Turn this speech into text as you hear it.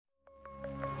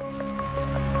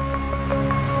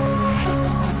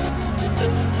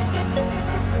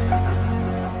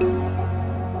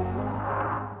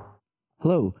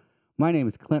Hello, my name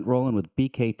is Clint Rowland with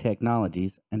BK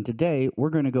Technologies, and today we're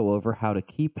going to go over how to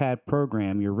keypad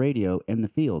program your radio in the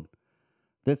field.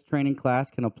 This training class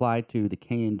can apply to the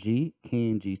KNG,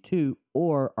 KNG2,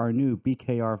 or our new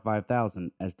BKR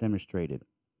 5000 as demonstrated.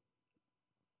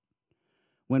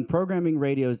 When programming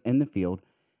radios in the field,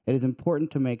 it is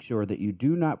important to make sure that you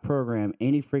do not program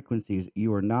any frequencies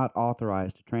you are not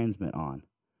authorized to transmit on.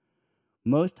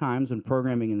 Most times when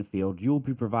programming in the field, you will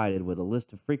be provided with a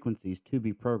list of frequencies to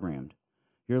be programmed.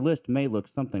 Your list may look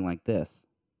something like this.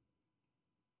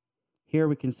 Here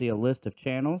we can see a list of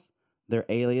channels, their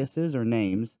aliases or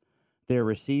names, their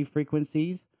receive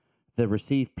frequencies, the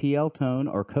receive PL tone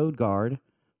or code guard,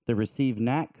 the receive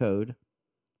NAT code,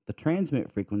 the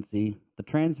transmit frequency, the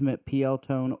transmit PL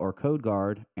tone or code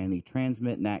guard, and the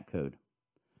transmit NAT code.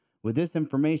 With this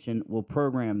information, we'll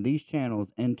program these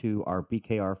channels into our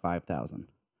BKR 5000.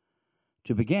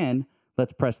 To begin,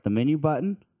 let's press the menu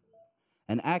button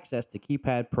and access the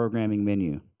keypad programming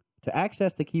menu. To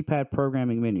access the keypad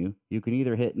programming menu, you can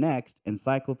either hit next and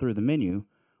cycle through the menu,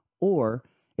 or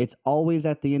it's always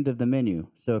at the end of the menu.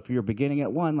 So if you're beginning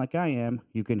at 1 like I am,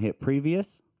 you can hit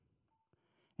previous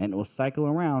and it will cycle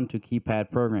around to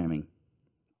keypad programming.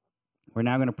 We're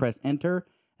now going to press enter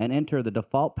and enter the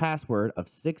default password of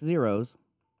 6 zeros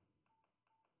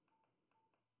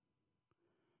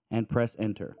and press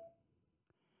enter.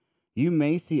 You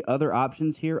may see other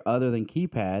options here other than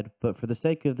keypad, but for the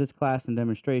sake of this class and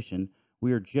demonstration,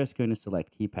 we are just going to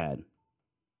select keypad.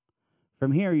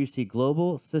 From here, you see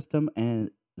global, system,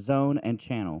 and zone and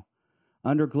channel.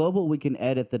 Under global, we can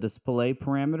edit the display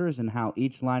parameters and how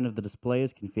each line of the display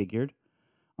is configured.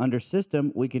 Under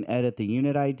system, we can edit the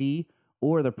unit ID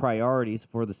or the priorities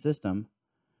for the system.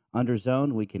 Under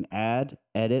zone, we can add,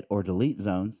 edit, or delete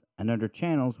zones. And under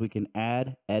channels, we can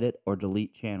add, edit, or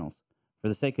delete channels. For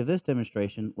the sake of this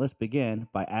demonstration, let's begin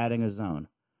by adding a zone.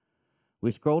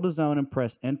 We scroll to zone and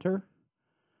press enter.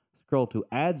 Scroll to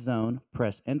add zone,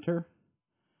 press enter.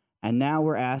 And now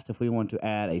we're asked if we want to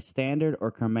add a standard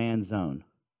or command zone.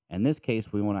 In this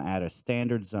case, we want to add a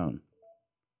standard zone.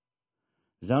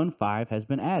 Zone 5 has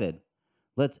been added.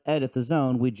 Let's edit the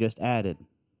zone we just added.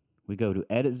 We go to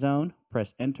edit zone,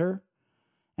 press enter,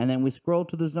 and then we scroll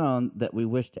to the zone that we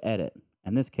wish to edit,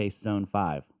 in this case zone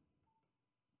 5.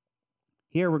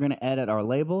 Here we're going to edit our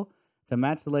label to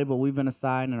match the label we've been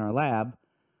assigned in our lab,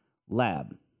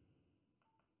 lab.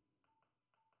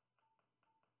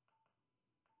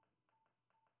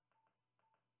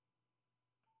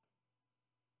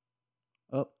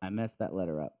 Oh, I messed that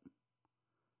letter up.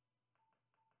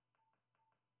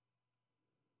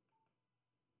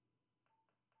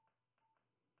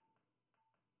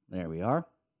 There we are.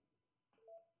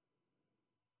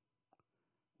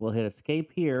 We'll hit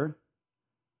escape here,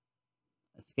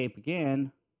 escape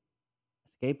again,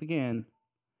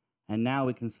 and now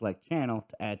we can select channel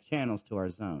to add channels to our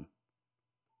zone.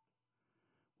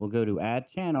 We'll go to add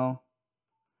channel.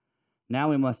 Now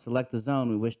we must select the zone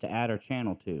we wish to add our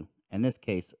channel to. In this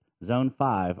case, zone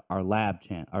 5, our lab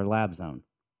zone.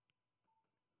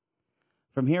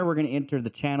 From here, we're going to enter the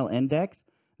channel index.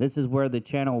 This is where the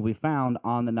channel will be found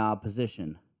on the knob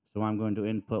position. So I'm going to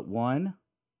input 1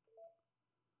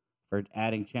 for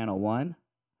adding channel 1. I'm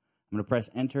going to press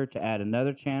enter to add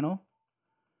another channel.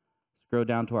 Scroll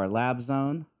down to our lab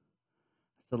zone.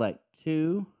 Select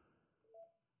 2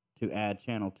 to add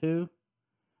channel 2.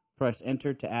 Press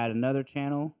enter to add another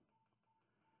channel.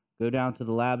 Go down to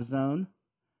the lab zone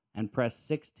and press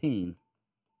 16.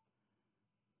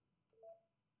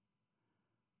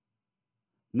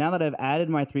 Now that I've added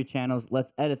my 3 channels,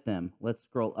 let's edit them. Let's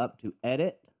scroll up to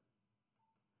edit.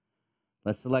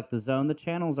 Let's select the zone the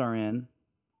channels are in.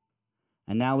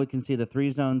 And now we can see the 3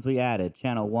 zones we added,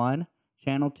 channel 1,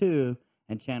 channel 2,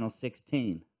 and channel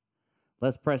 16.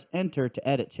 Let's press enter to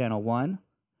edit channel 1.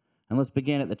 And let's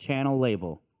begin at the channel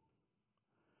label.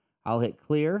 I'll hit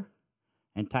clear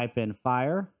and type in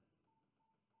fire.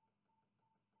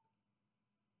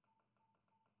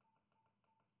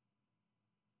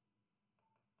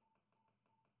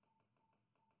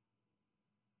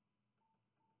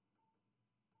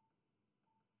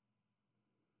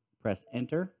 Press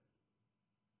enter.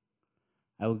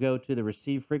 I will go to the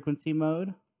receive frequency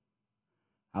mode.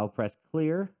 I will press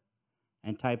clear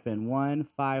and type in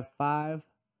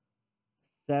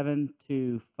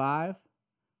 155725.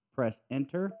 Press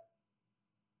enter.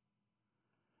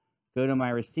 Go to my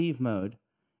receive mode,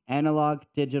 analog,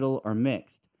 digital, or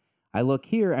mixed. I look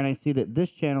here and I see that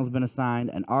this channel has been assigned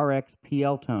an RX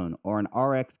PL tone or an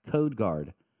RX code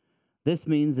guard. This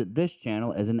means that this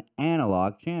channel is an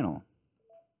analog channel.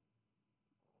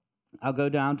 I'll go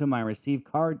down to my receive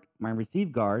guard.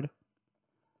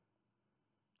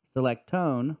 select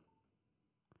tone,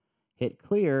 hit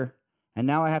clear, and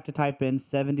now I have to type in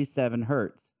 77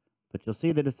 hertz. But you'll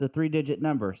see that it's a 3-digit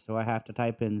number, so I have to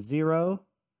type in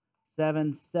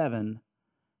 077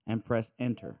 and press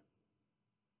enter.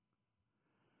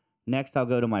 Next, I'll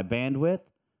go to my bandwidth.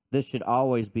 This should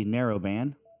always be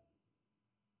narrowband.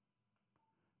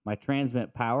 My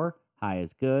transmit power, high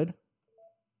is good.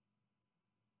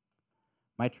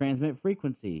 My transmit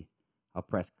frequency, I'll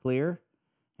press clear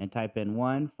and type in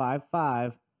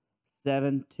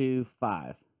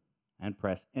 155725 and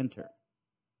press enter.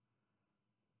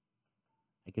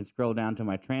 I can scroll down to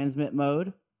my transmit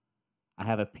mode. I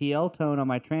have a PL tone on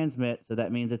my transmit, so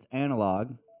that means it's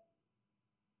analog.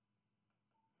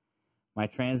 My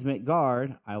transmit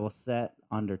guard, I will set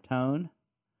under tone,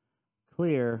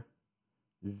 clear,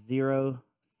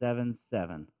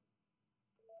 077.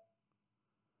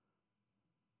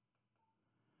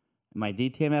 My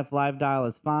DTMF live dial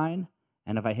is fine,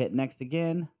 and if I hit next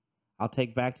again, I'll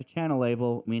take back to channel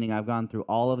label, meaning I've gone through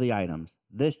all of the items.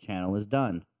 This channel is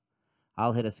done.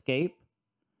 I'll hit escape,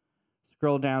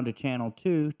 scroll down to channel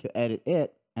 2 to edit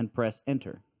it, and press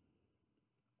enter.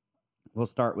 We'll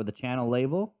start with the channel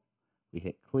label. We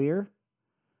hit clear.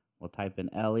 We'll type in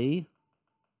LE.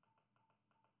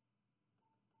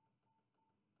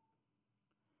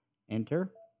 Enter.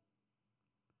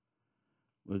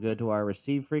 We'll go to our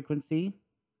receive frequency.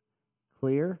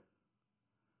 Clear.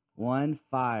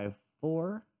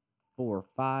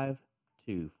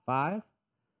 154525.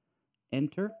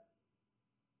 Enter.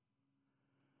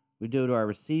 We go to our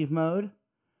receive mode.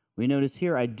 We notice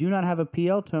here I do not have a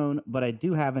PL tone, but I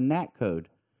do have a NAC code.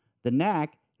 The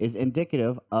NAC is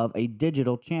indicative of a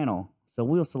digital channel, so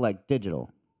we'll select digital.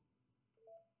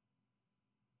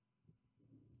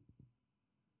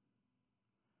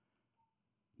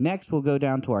 Next, we'll go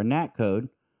down to our NAC code,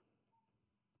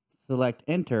 select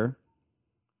enter,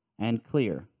 and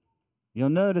clear. You'll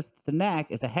notice that the NAC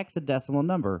is a hexadecimal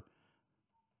number,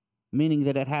 meaning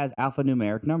that it has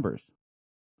alphanumeric numbers.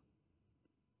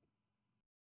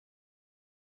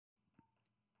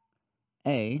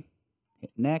 A,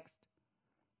 hit next,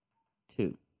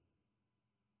 2,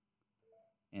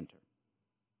 enter.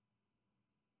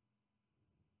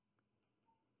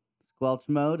 Squelch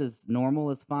mode is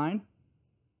normal, is fine.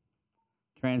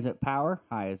 Transmit power,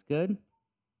 high is good.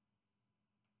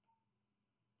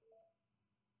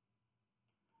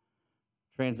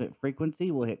 Transmit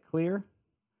frequency, we'll hit clear.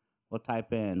 We'll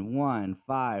type in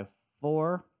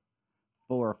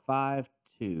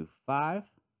 154525.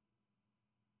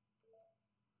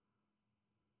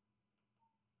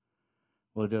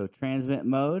 We'll do transmit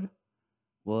mode.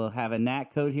 We'll have a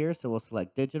NAC code here, so we'll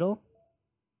select digital.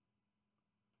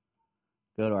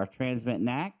 Go to our transmit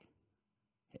NAC,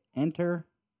 hit enter,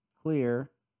 clear,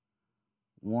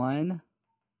 1,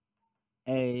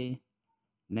 A,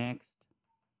 next,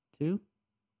 2.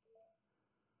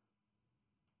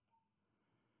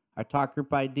 Our talk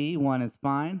group ID, 1 is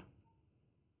fine.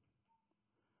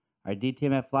 Our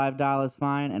DTMF live dial is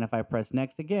fine, and if I press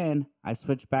next again, I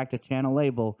switch back to channel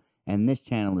label, and this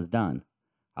channel is done.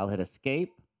 I'll hit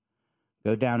escape,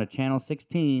 go down to channel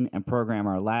 16, and program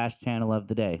our last channel of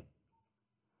the day.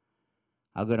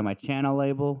 I'll go to my channel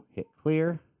label, hit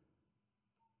clear.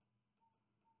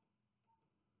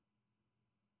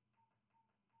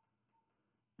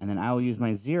 And then I will use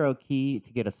my 0 key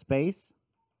to get a space,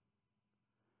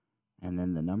 and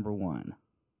then the number 1.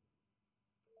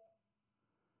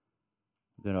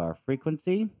 Go to our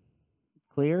frequency,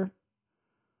 clear,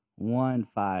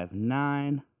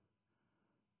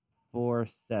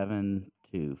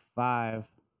 159725.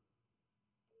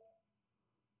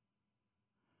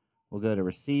 We'll go to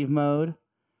receive mode.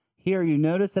 Here you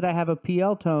notice that I have a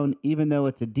PL tone even though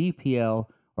it's a DPL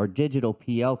or digital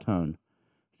PL tone.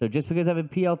 So just because I have a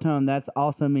PL tone, that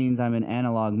also means I'm in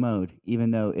analog mode even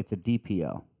though it's a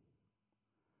DPL.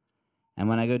 And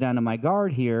when I go down to my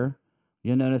guard here,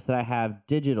 you'll notice that I have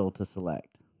digital to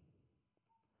select.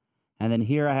 And then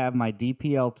here I have my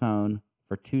DPL tone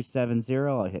for 270.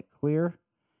 I'll hit clear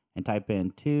and type in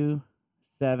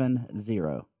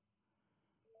 270.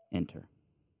 Enter.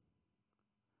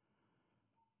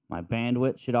 My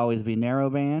bandwidth should always be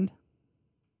narrowband.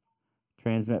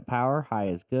 Transmit power, high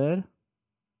is good.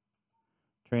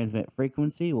 Transmit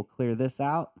frequency, we'll clear this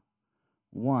out.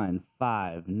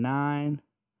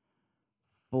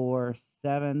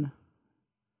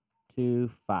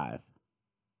 159725.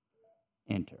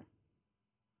 Enter.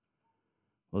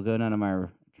 We'll go down to my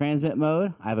transmit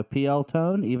mode. I have a PL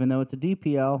tone, even though it's a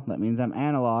DPL. That means I'm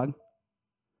analog. I'm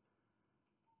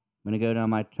going to go down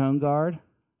my tone guard,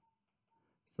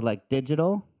 select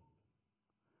digital,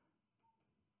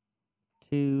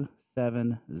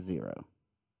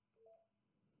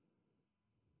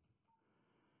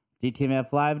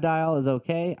 DTMF live dial is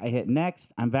okay. I hit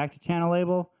next. I'm back to channel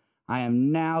label. I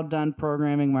am now done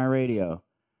programming my radio.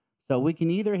 So we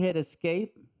can either hit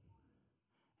escape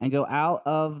and go out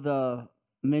of the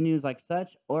menus like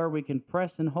such, or we can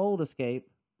press and hold escape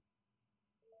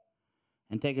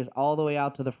and take us all the way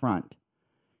out to the front.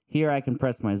 Here I can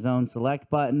press my zone select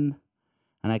button,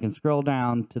 and I can scroll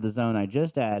down to the zone I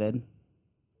just added.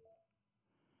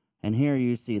 And here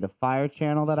you see the fire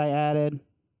channel that I added,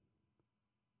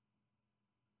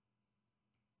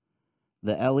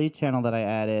 the LE channel that I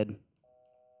added,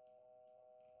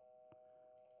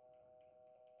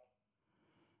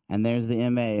 and there's the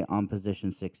MA on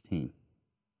position 16.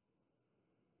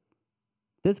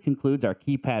 This concludes our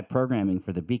keypad programming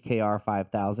for the BKR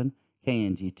 5000,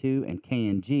 KNG2, and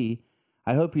KNG.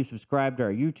 I hope you subscribe to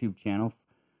our YouTube channel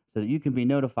so that you can be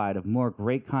notified of more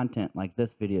great content like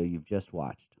this video you've just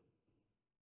watched.